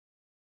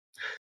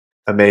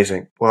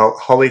 Amazing. Well,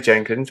 Hollie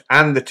Jenkins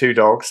and the two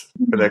dogs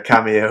for their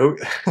cameo.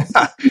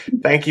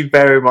 Thank you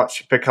very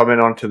much for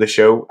coming on to the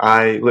show.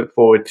 I look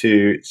forward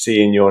to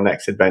seeing your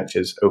next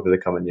adventures over the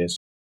coming years.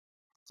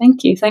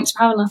 Thank you. Thanks for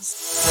having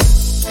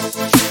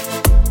us.